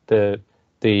suppresses the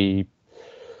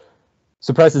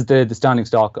standing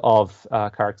stock of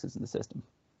carcasses in the system.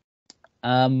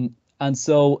 And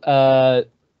so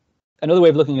another way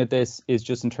of looking at this is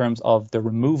just in terms of the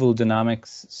removal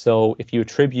dynamics. So if you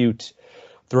attribute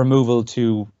the removal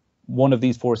to one of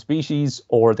these four species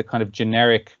or the kind of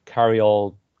generic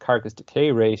carry-all carcass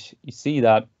decay rate, you see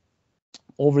that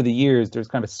over the years there's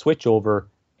kind of a switch over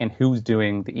in who's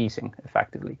doing the eating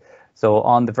effectively. So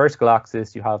on the vertical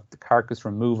axis you have the carcass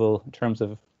removal in terms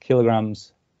of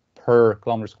kilograms per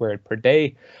kilometer squared per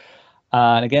day.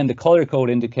 And again, the color code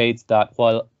indicates that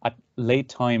while at late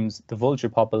times the vulture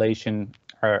population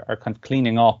are kind of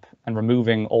cleaning up and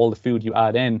removing all the food you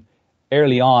add in,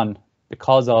 early on,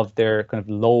 because of their kind of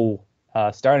low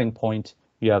starting point,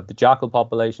 you have the jackal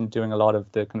population doing a lot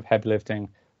of the kind of heavy lifting,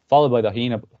 followed by the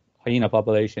hyena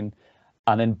population,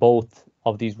 and then both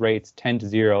of these rates tend to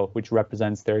zero, which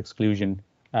represents their exclusion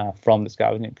from the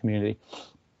scavenging community.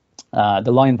 The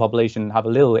lion population have a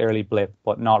little early blip,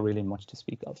 but not really much to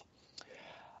speak of.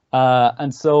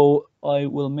 And so I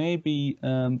will maybe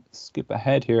skip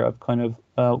ahead here. I've kind of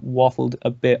waffled a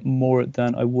bit more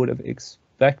than I would have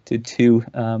expected to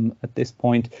at this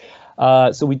point.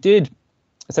 So we did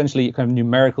essentially kind of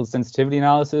numerical sensitivity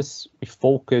analysis. We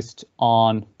focused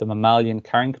on the mammalian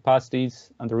carrying capacities.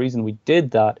 And the reason we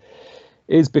did that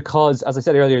is because, as I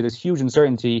said earlier, there's huge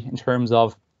uncertainty in terms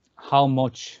of how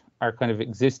much are kind of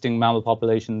existing mammal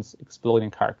populations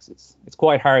exploiting carcasses. It's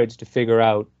quite hard to figure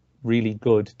out really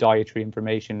good dietary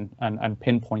information and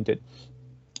pinpoint it.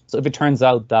 So if it turns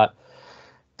out that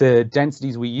the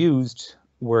densities we used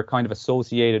were kind of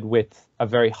associated with a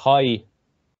very high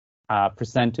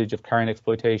percentage of carrion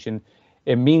exploitation,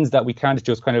 it means that we can't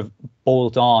just kind of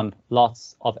bolt on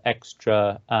lots of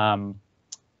extra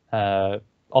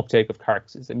uptake of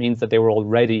carcasses. It means that they were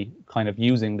already kind of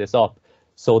using this up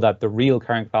so that the real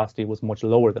carrying capacity was much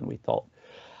lower than we thought.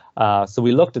 So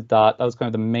we looked at that. That was kind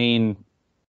of the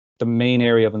main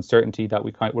area of uncertainty that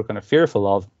we're kind of fearful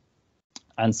of.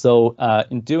 And so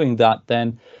in doing that,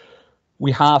 then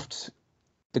we halved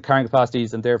the carrying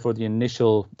capacities and therefore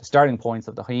the starting points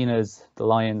of the hyenas, the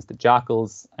lions, the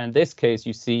jackals. And in this case,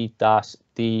 you see that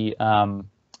the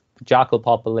jackal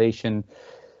population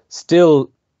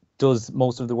still does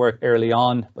most of the work early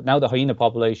on, but now the hyena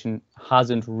population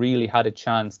hasn't really had a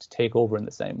chance to take over in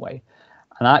the same way.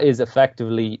 And that is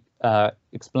effectively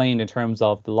explained in terms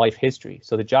of the life history.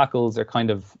 So the jackals are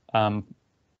kind of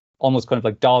almost kind of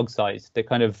like dog sized. They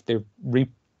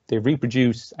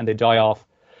reproduce and they die off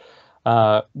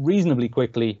reasonably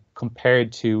quickly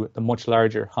compared to the much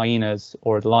larger hyenas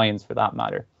or the lions for that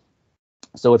matter.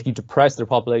 So if you depress their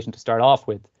population to start off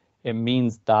with, it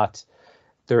means that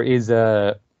there is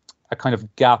a kind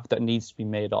of gap that needs to be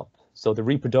made up. So the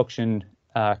reproduction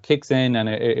kicks in, and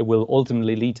it will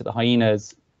ultimately lead to the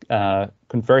hyenas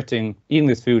eating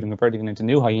this food and converting it into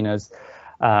new hyenas,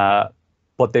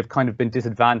 but they've kind of been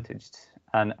disadvantaged,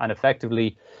 and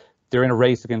effectively they're in a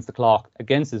race against the clock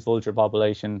against this vulture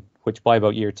population, which by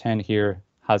about year 10 here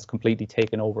has completely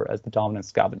taken over as the dominant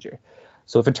scavenger.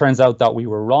 So if it turns out that we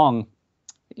were wrong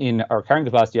in our carrying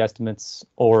capacity estimates,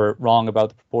 or wrong about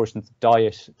the proportions of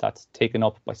diet that's taken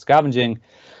up by scavenging,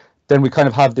 then we kind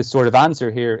of have this sort of answer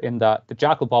here in that the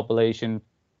jackal population,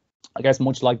 I guess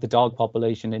much like the dog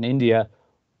population in India,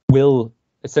 will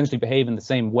essentially behave in the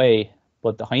same way,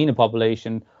 but the hyena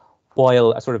population,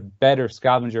 while a sort of better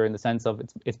scavenger in the sense of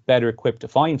it's better equipped to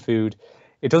find food,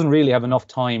 it doesn't really have enough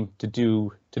time to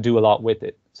do a lot with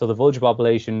it. So the vulture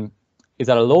population is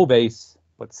at a low base,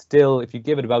 but still, if you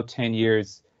give it about 10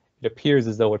 years, it appears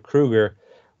as though at Kruger,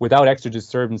 without extra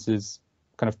disturbances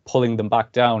kind of pulling them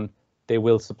back down, they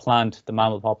will supplant the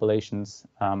mammal populations,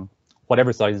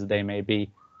 whatever sizes they may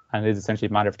be, and it is essentially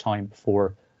a matter of time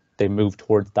before they move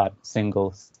towards that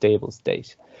single stable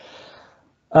state.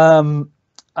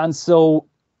 And so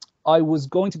I was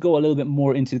going to go a little bit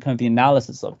more into kind of the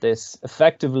analysis of this.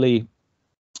 Effectively,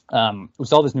 we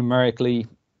saw this numerically.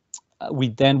 We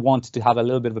then wanted to have a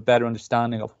little bit of a better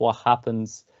understanding of what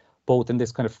happens both in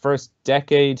this kind of first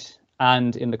decade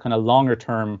and in the kind of longer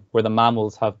term, where the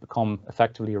mammals have become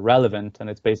effectively irrelevant, and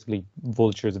it's basically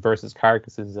vultures versus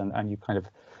carcasses, and you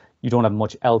don't have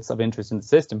much else of interest in the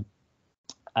system.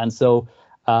 And so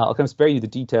I'll kind of spare you the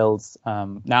details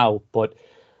now, but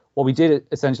what we did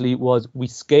essentially was we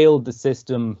scaled the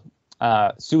system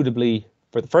suitably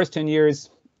for the first 10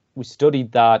 years. We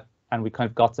studied that, and we kind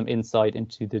of got some insight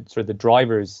into the sort of the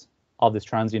drivers of this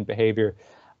transient behavior,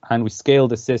 and we scaled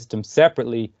the system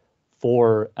separately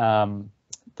for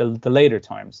the later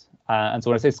times. And so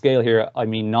when I say scale here, I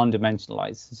mean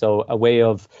non-dimensionalized. So a way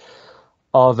of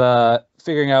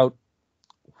figuring out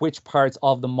which parts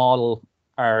of the model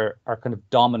are kind of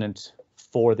dominant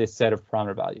for this set of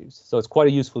parameter values. So it's quite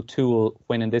a useful tool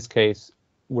when, in this case,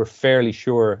 we're fairly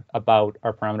sure about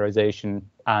our parameterization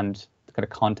and the kind of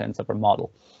contents of our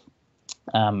model.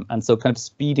 And so kind of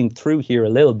speeding through here a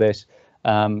little bit,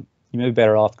 you may be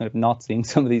better off kind of not seeing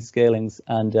some of these scalings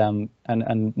and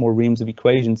more reams of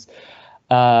equations.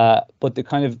 But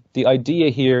the idea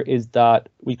here is that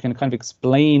we can kind of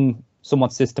explain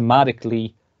somewhat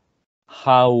systematically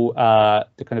how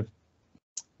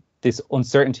this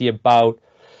uncertainty about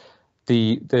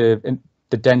the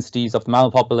densities of the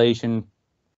mammal population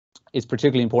is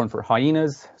particularly important for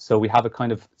hyenas. So we have a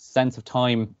kind of sense of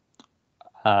time,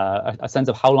 a sense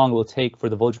of how long it will take for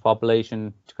the vulture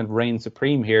population to kind of reign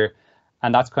supreme here,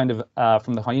 and that's kind of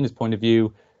from the hyena's point of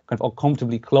view, kind of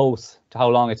uncomfortably close to how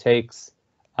long it takes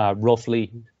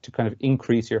roughly to kind of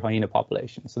increase your hyena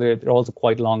population. So they're also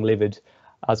quite long-lived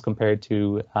as compared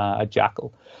to a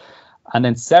jackal. And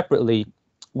then separately,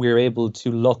 we're able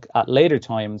to look at later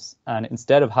times, and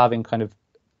instead of having kind of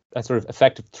a sort of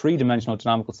effective three-dimensional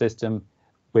dynamical system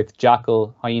with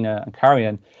jackal, hyena, and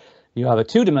carrion, you have a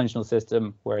two-dimensional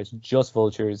system where it's just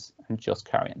vultures and just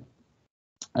carrion.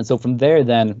 And so from there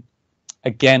then,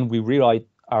 again, we rewrite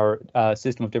our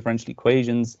system of differential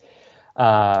equations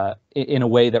in a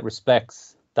way that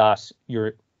respects that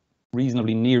you're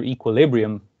reasonably near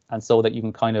equilibrium, and so that you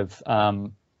can kind of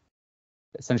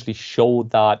essentially show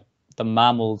that the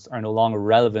mammals are no longer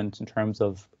relevant in terms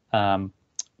of the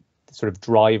sort of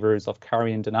drivers of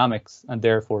carrion dynamics and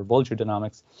therefore vulture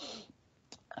dynamics.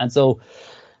 And so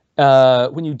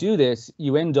when you do this,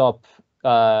 you end up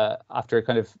after a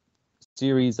kind of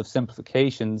series of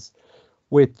simplifications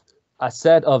with a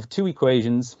set of two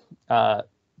equations.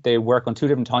 They work on two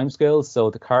different timescales. So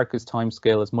the carcass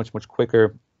timescale is much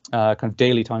quicker, kind of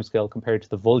daily timescale compared to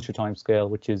the vulture timescale,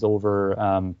 which is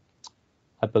over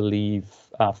I believe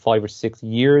 5 or 6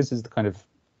 years is the kind of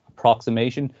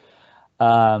approximation.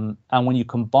 And when you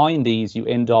combine these, you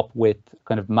end up with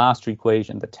kind of master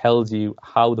equation that tells you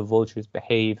how the vultures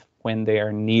behave when they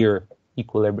are near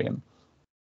equilibrium.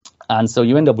 And so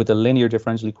you end up with a linear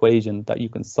differential equation that you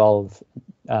can solve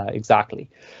exactly.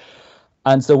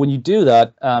 And so when you do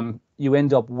that, you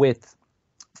end up with,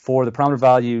 for the parameter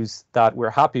values that we're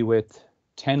happy with,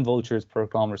 10 vultures per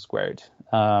kilometer squared.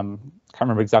 Can't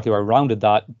remember exactly where I rounded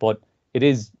that, but it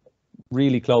is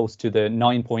really close to the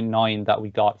 9.9 that we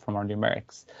got from our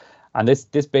numerics. And this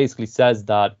basically says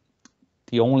that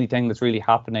the only thing that's really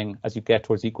happening as you get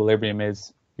towards equilibrium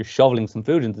is you're shoveling some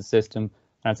food into the system,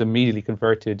 and it's immediately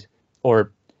converted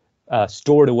or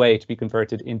stored away to be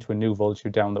converted into a new vulture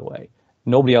down the way.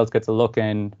 Nobody else gets a look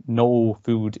in, no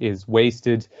food is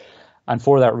wasted. And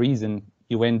for that reason,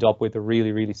 you end up with a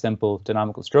really, really simple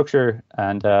dynamical structure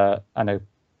and a kind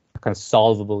of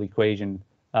solvable equation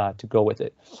to go with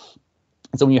it.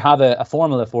 And so when you have a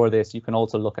formula for this, you can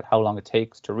also look at how long it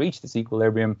takes to reach this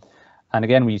equilibrium. And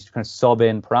again, we kind of sub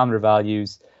in parameter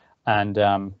values, and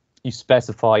you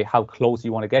specify how close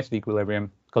you want to get to the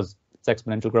equilibrium, because it's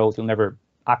exponential growth, you'll never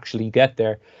actually get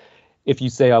there. If you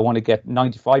say I want to get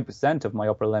 95% of my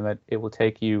upper limit, it will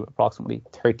take you approximately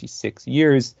 36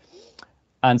 years.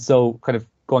 And so kind of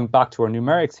going back to our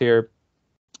numerics here,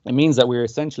 it means that we're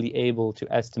essentially able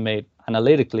to estimate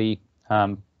analytically,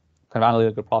 kind of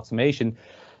analytical approximation,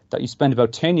 that you spend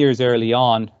about 10 years early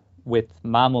on with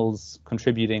mammals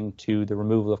contributing to the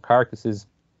removal of carcasses.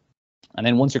 And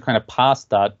then once you're kind of past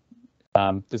that,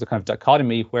 there's a kind of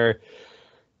dichotomy where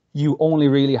you only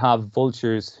really have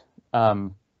vultures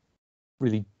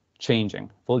really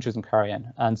changing, vultures and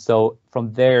carrion. And so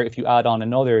from there, if you add on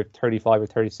another 35 or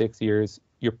 36 years,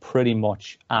 you're pretty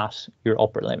much at your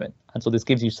upper limit. And so this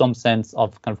gives you some sense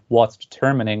of kind of what's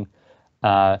determining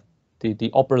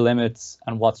the upper limits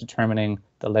and what's determining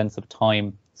the length of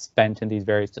time spent in these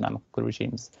various dynamical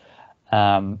regimes.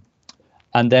 And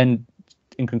then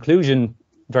in conclusion,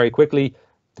 very quickly,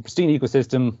 the pristine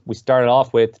ecosystem we started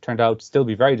off with turned out to still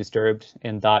be very disturbed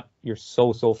in that you're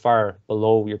so far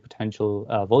below your potential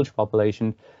vulture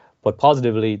population. But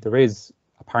positively, there is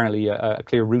apparently a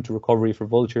clear route to recovery for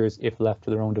vultures if left to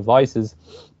their own devices.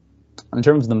 In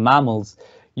terms of the mammals,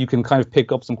 you can kind of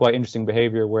pick up some quite interesting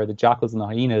behavior where the jackals and the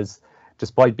hyenas,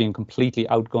 despite being completely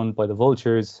outgunned by the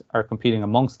vultures, are competing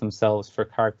amongst themselves for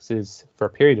carcasses for a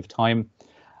period of time.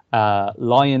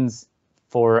 Lions,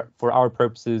 for our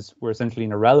purposes, were essentially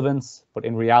an irrelevance, but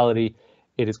in reality,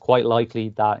 it is quite likely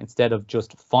that instead of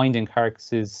just finding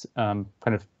carcasses kind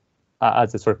of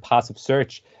as a sort of passive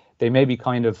search, they may be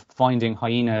kind of finding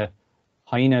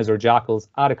hyenas or jackals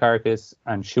at a carcass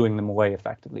and shooing them away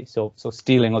effectively. So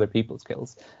stealing other people's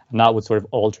kills, and that would sort of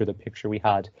alter the picture we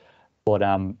had, but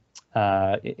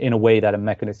in a way that a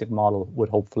mechanistic model would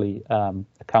hopefully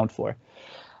account for.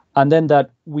 And then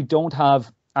that we don't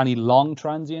have any long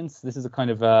transients. This is a kind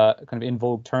of in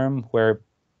vogue term where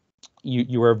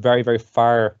you are very, very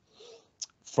far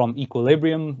from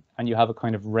equilibrium and you have a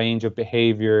kind of range of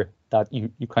behavior that you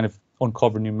kind of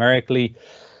uncover numerically.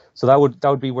 So that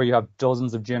would be where you have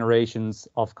dozens of generations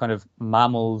of kind of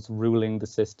mammals ruling the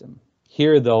system.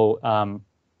 Here, though,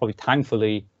 probably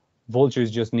thankfully, vultures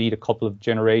just need a couple of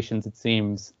generations, it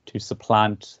seems, to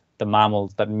supplant the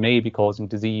mammals that may be causing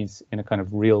disease in a kind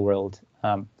of real world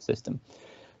system.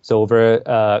 So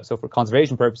for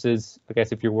conservation purposes, I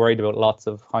guess if you're worried about lots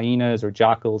of hyenas or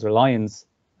jackals or lions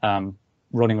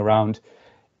running around,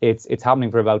 it's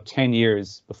happening for about 10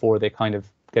 years before they kind of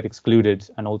get excluded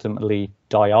and ultimately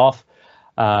die off.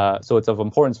 So it's of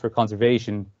importance for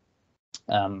conservation,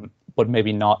 but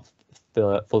maybe not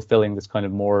fulfilling this kind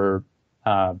of more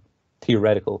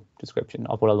theoretical description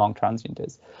of what a long transient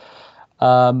is.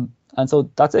 And so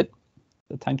that's it.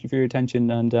 Thank you for your attention,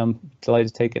 and delighted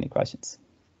to take any questions.